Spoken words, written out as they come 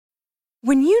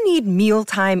When you need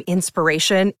mealtime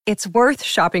inspiration, it's worth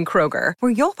shopping Kroger,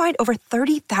 where you'll find over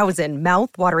 30,000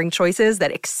 mouth-watering choices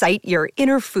that excite your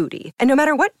inner foodie. And no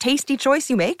matter what tasty choice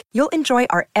you make, you'll enjoy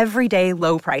our everyday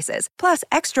low prices, plus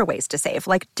extra ways to save,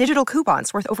 like digital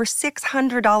coupons worth over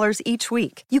 $600 each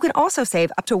week. You can also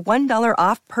save up to $1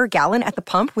 off per gallon at the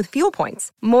pump with fuel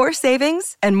points. More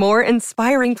savings and more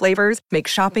inspiring flavors make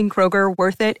shopping Kroger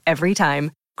worth it every time.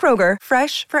 Kroger,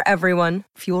 fresh for everyone.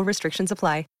 Fuel restrictions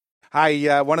apply.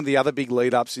 Hey, one of the other big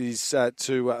lead-ups is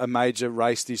to a major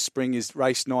race this spring is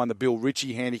race 9, the Bill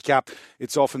Ritchie Handicap.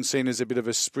 It's often seen as a bit of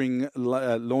a spring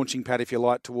launching pad, if you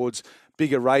like, towards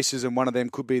bigger races, and one of them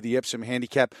could be the Epsom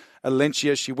Handicap.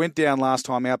 Alencia, she went down last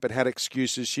time out but had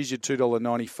excuses. She's your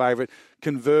 $2.90 favourite.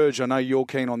 Converge, I know you're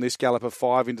keen on this. Galloper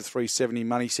 5 into 370.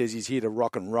 Money says he's here to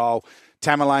rock and roll.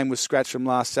 Tamerlane was scratched from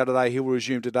last Saturday. He'll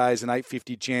resume today as an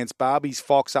 $8.50 chance. Barbie's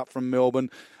Fox up from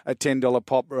Melbourne, a $10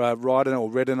 pop.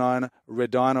 Redina,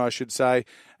 I should say,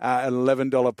 an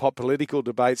 $11 pop. Political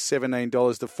debates,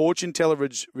 $17. The Fortune Teller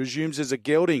resumes as a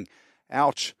gelding.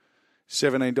 Ouch.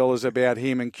 $17 about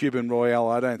him, and Cuban Royale,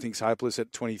 I don't think is hopeless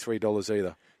at $23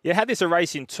 either. Yeah, had this a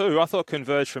race in 2. I thought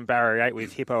Converge from barrier 8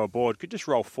 with Hippo aboard could just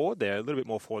roll forward there, a little bit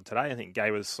more forward today. I think Gay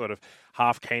was sort of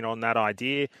half keen on that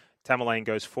idea. Tamerlane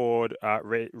goes forward.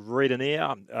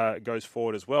 Redania goes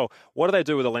forward as well. What do they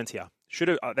do with Alencia?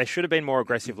 They should have been more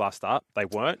aggressive last start. They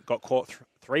weren't. Got caught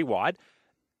 3 wide.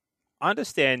 I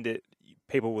understand that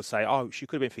people will say, oh, she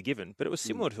could have been forgiven, but it was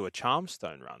similar to a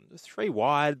Charmstone run. It was 3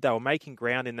 wide. They were making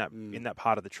ground in that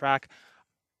part of the track.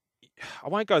 I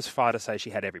won't go as far to say she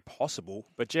had every possible,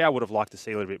 but gee, I would have liked to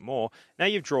see a little bit more. Now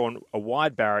you've drawn a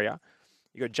wide barrier.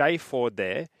 You've got Jay Ford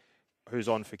there, who's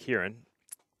on for Kieran.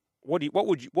 What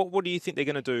do you think they're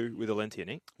going to do with Alencia,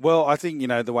 Nick? Well, I think,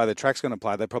 the way the track's going to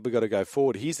play, they've probably got to go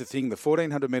forward. Here's the thing, the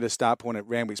 1,400-metre start point at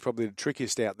Randwick's probably the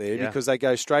trickiest out there because they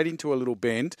go straight into a little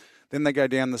bend, then they go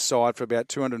down the side for about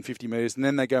 250 metres, and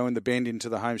then they go in the bend into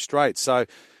the home straight. So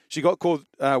she got caught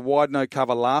wide no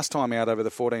cover last time out over the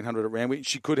 1,400 at Randwick.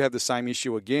 She could have the same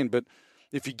issue again, but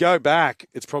if you go back,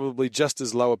 it's probably just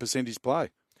as low a percentage play.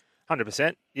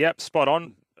 100%. Yep, spot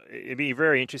on. It'd be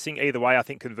very interesting. Either way, I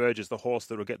think Converge is the horse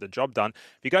that will get the job done.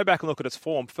 If you go back and look at its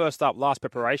form, first up, last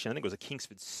preparation, I think it was a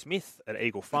Kingsford Smith at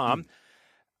Eagle Farm,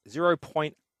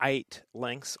 0.8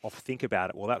 lengths off Think About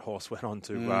It. Well, that horse went on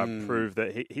to prove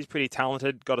that he's pretty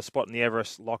talented, got a spot in the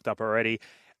Everest locked up already.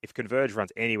 If Converge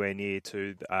runs anywhere near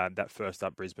to that first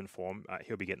up Brisbane form,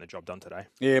 he'll be getting the job done today.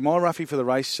 Yeah, my roughie for the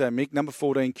race, Mick, number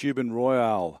 14, Cuban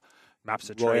Royale.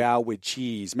 Maps a treat. Royale with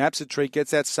cheese. Maps a treat,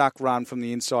 gets that suck run from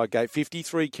the inside gate.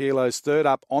 53 kilos, third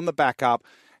up on the back up.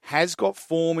 Has got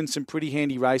form in some pretty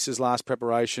handy races last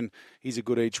preparation. He's a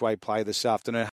good each way play this afternoon.